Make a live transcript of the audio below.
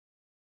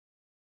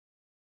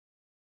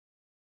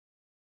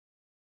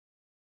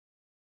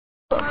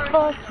For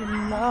too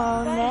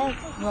long,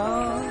 that's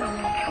wrong.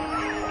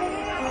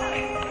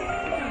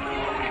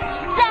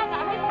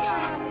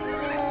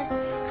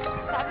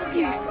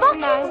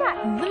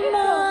 The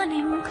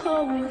morning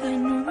cold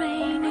and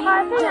rainy,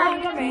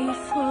 dark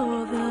before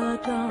the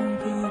dawn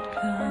could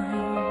come.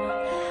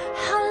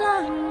 How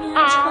long in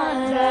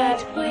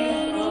twilight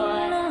waiting,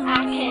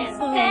 longing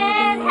for the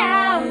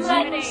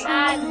rising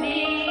sun.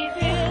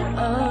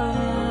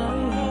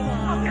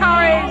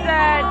 Courage,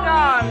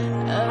 Dawn.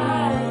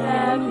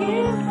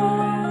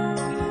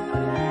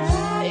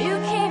 You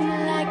came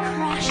like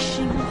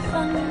crashing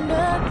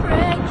thunder,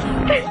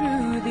 breaking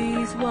through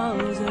these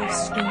walls of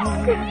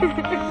stone.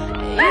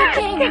 You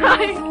came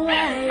with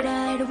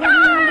wide-eyed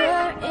wonder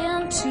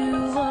into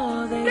all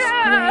this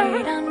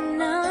great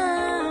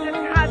unknown.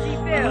 How do you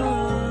feel?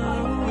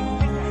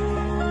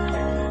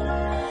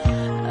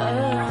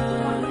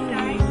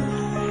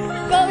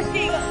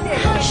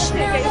 Hush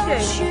now,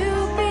 don't you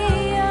be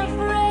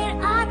afraid,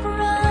 I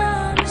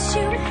promise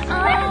you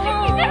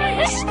I'll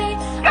always stay.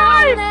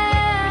 I'll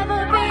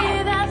never be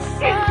that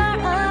far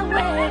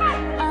away.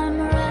 I'm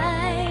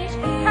right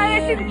here. Hey,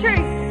 this is the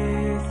truth.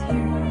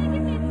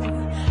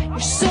 You're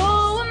so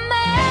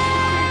amazing.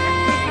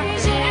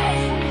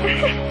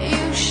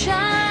 You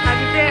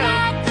shine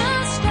like the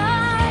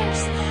stars.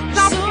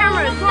 Stop the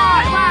cameras,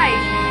 right, right.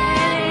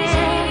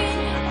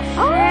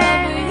 Oh.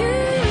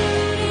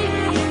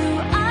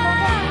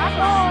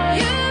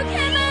 You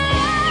can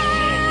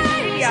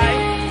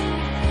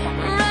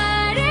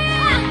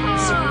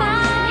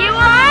You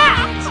are?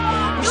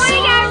 You want to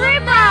get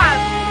rid of?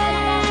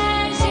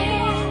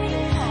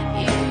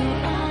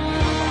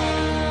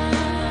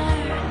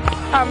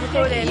 I'm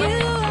recording.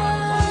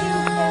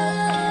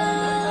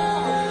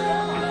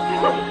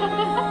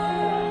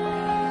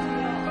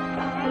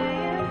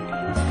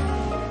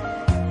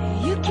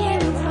 You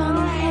came from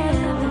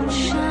heaven,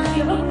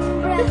 shining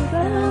breath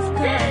of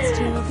God,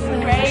 still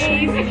fresh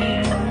in me.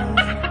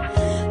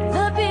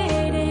 The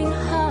beating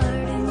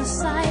heart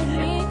inside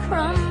me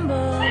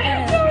crumbled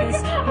at this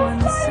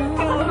one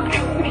song.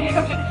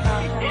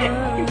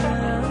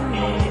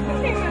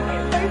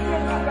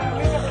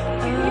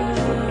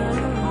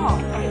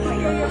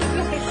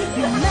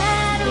 No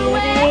matter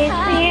where,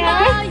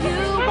 how you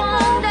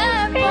wander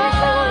for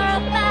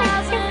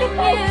 1,000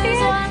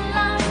 years or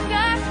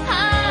longer,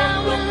 I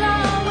will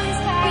always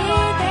be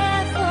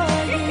there for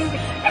you,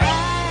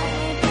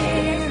 right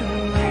here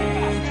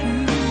with you.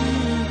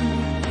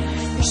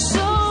 You're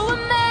so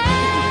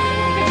amazing.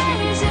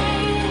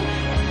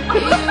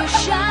 You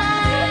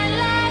shine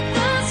like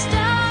the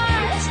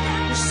stars.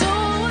 You're so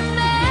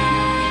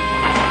amazing.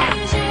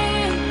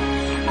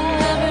 I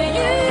love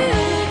you,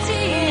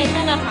 dear.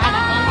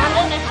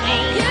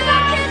 You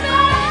look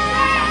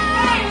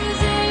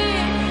amazing,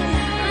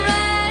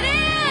 right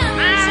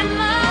into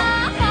my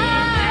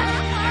heart.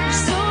 You're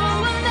so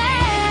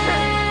amazing.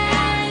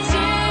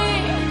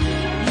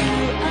 You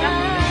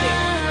are.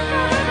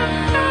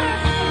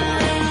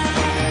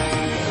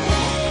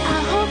 I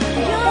hope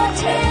your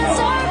tears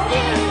are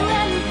few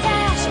and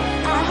fast.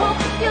 I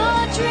hope your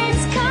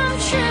dreams come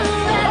true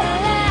at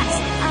last.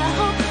 I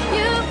hope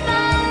you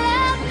find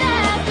love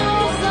that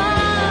goes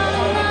on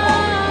and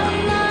on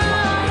and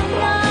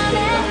on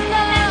and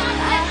on.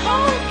 I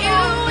hope you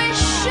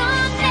wish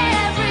on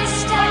every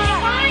star.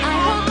 I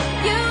hope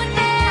you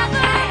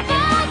never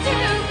fall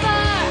too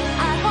far.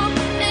 I hope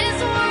this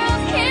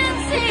world can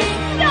see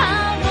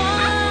how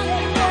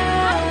wonderful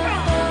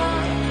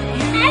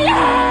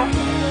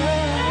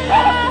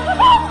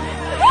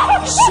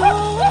so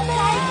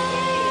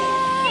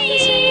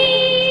amazing.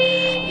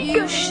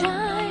 You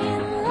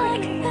shine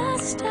like the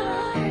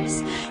stars.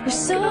 You're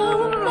so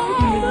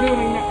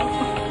amazing.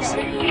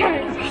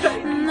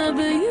 The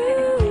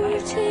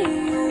beauty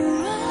you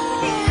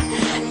are.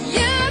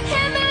 You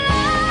can be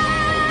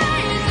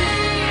rising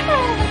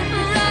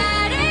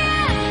right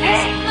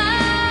into my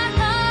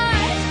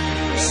heart.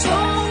 You're so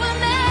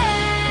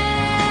amazing.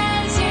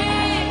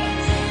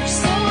 You're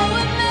so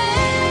amazing.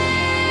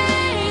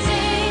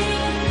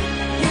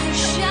 You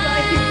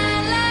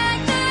shine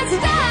like the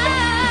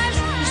stars.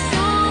 You're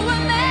so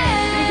amazing.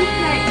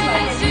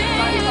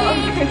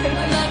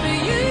 The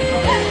beauty you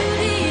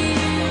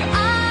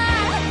are.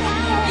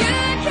 You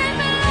can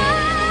be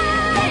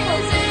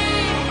rising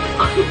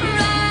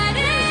right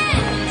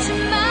into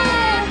my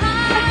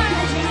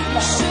heart.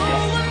 You're so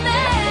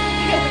amazing.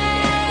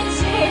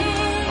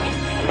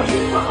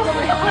 You are.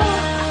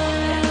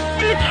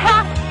 It's a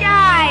tough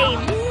game.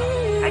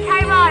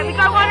 Okay, right, we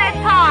go one at a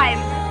time.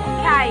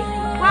 Okay,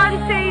 1,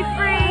 2,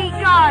 3,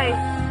 go.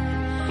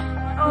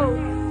 Oh,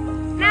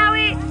 now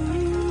it's.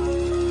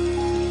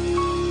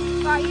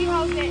 Right, you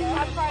hold it.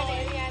 I'm throwing it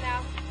in the air now.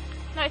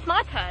 No, it's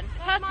my turn.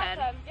 It's her turn.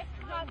 Yes,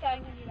 it's my turn.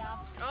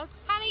 Oh.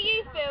 Hannah,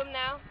 you film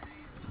now.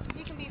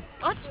 You can be.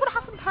 I just want to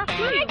have some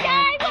perfume.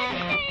 Okay,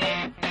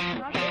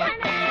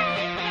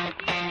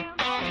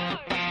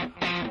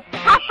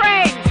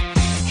 Catherine!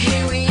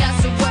 Here we are,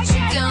 so what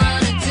you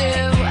gonna do?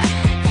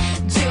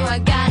 Do I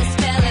gotta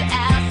spell it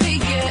out for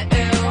you?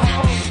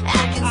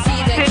 I can see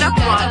that you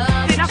got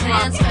other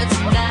plans for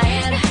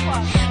tonight.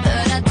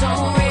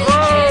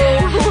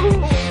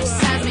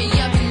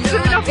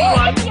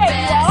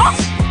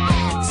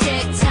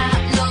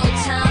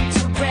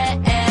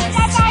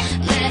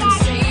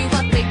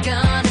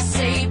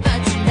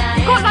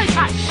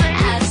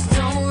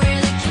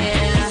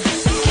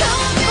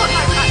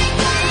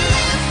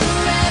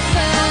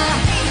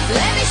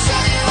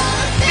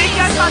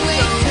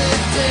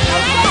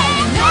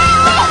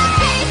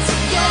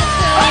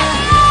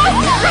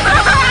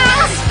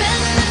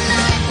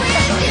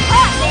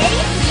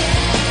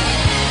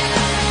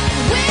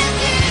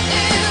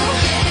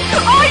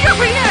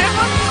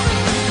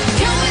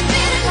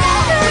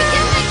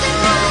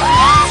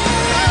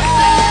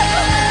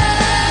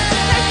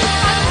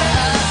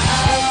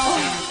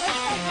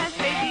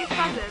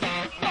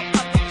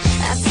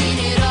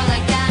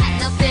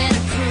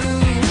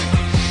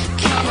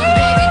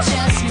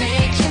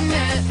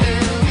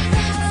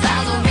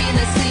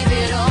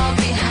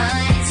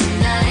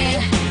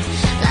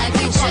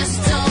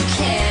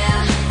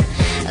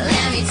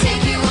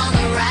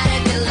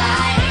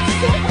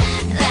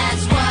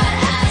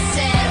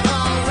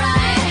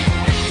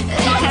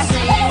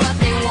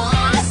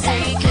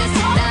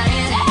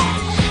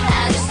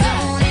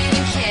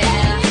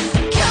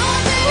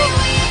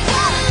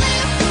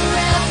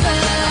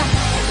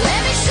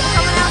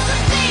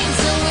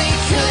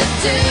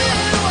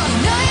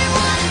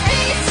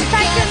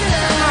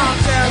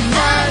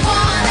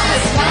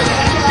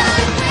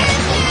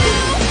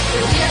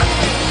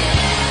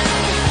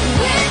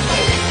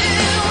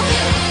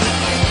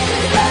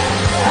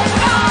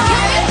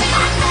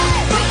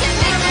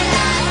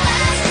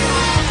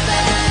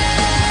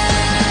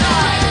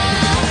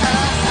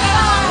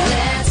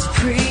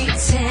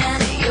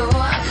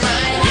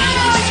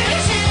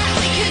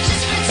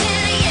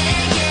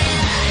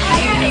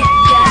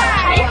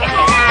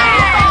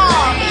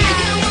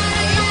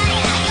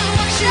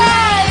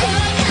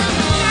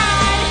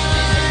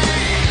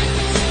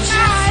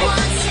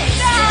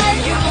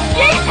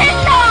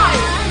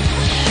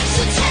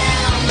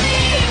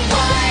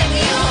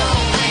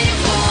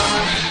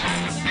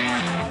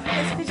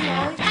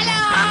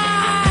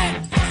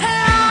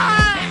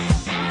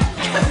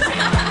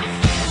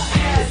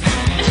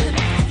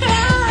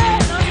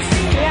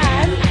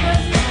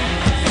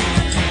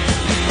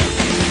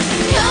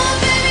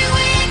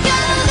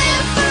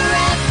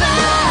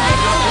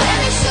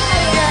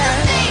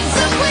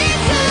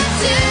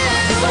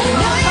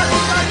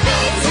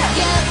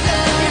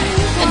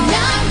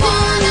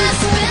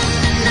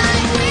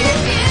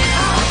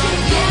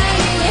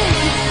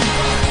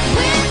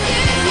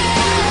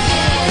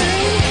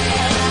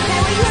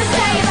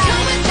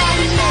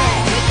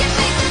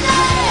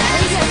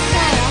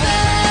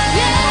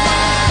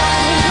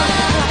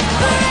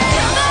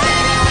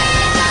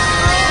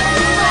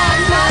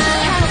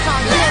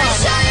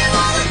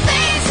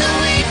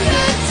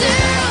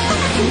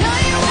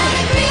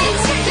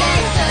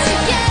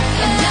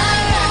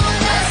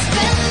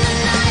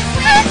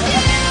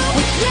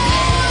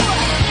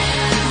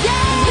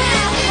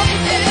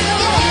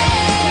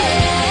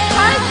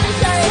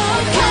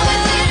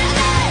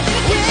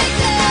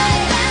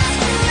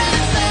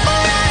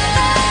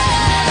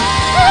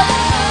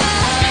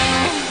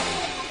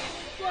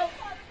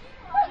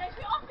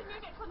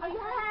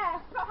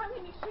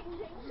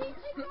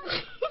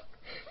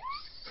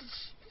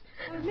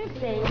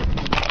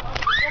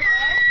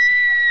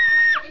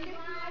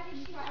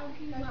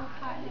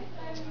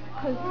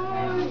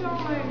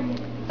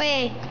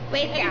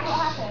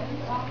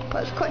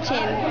 What's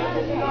clutching?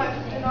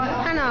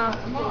 Hannah.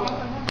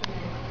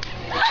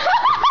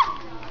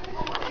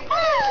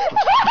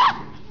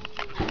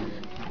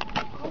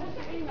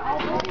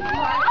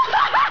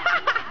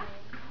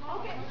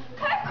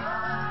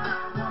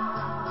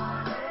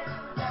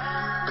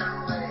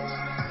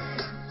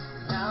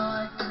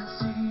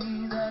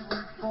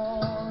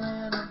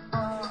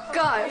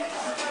 Go.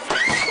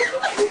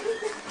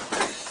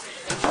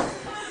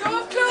 Go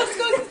up close,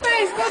 go to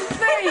space, go to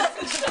space.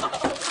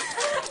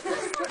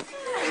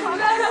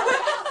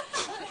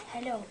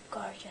 Hello,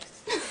 gorgeous.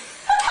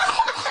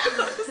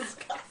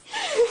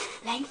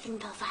 Lengthen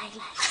those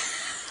eyelashes.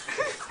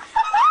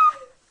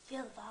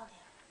 Feel the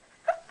volume.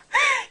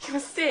 You're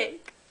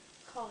sick.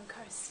 Corn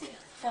curse.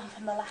 Film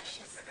from the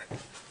lashes.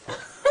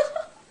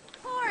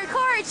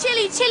 Cora,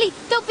 chilly, chilly.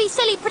 Don't be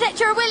silly. Protect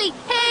your willy.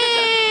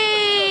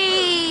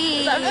 Hey!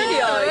 Is that a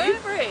video?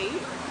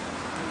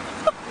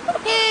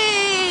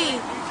 Hey!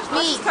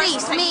 Meat,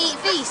 feast, meat,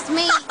 feast,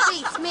 meat,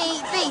 feast,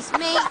 meat, feast,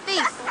 meat,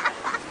 feast.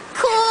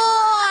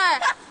 Core!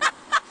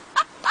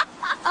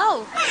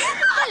 Oh,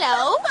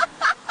 hello.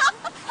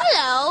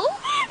 Hello.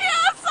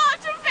 You're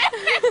such a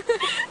bitch.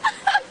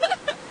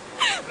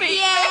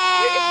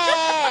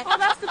 Yeah! Oh,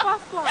 that's the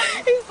bus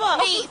line. Who's bus?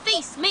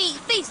 Meat,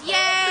 feast,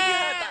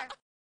 yeah!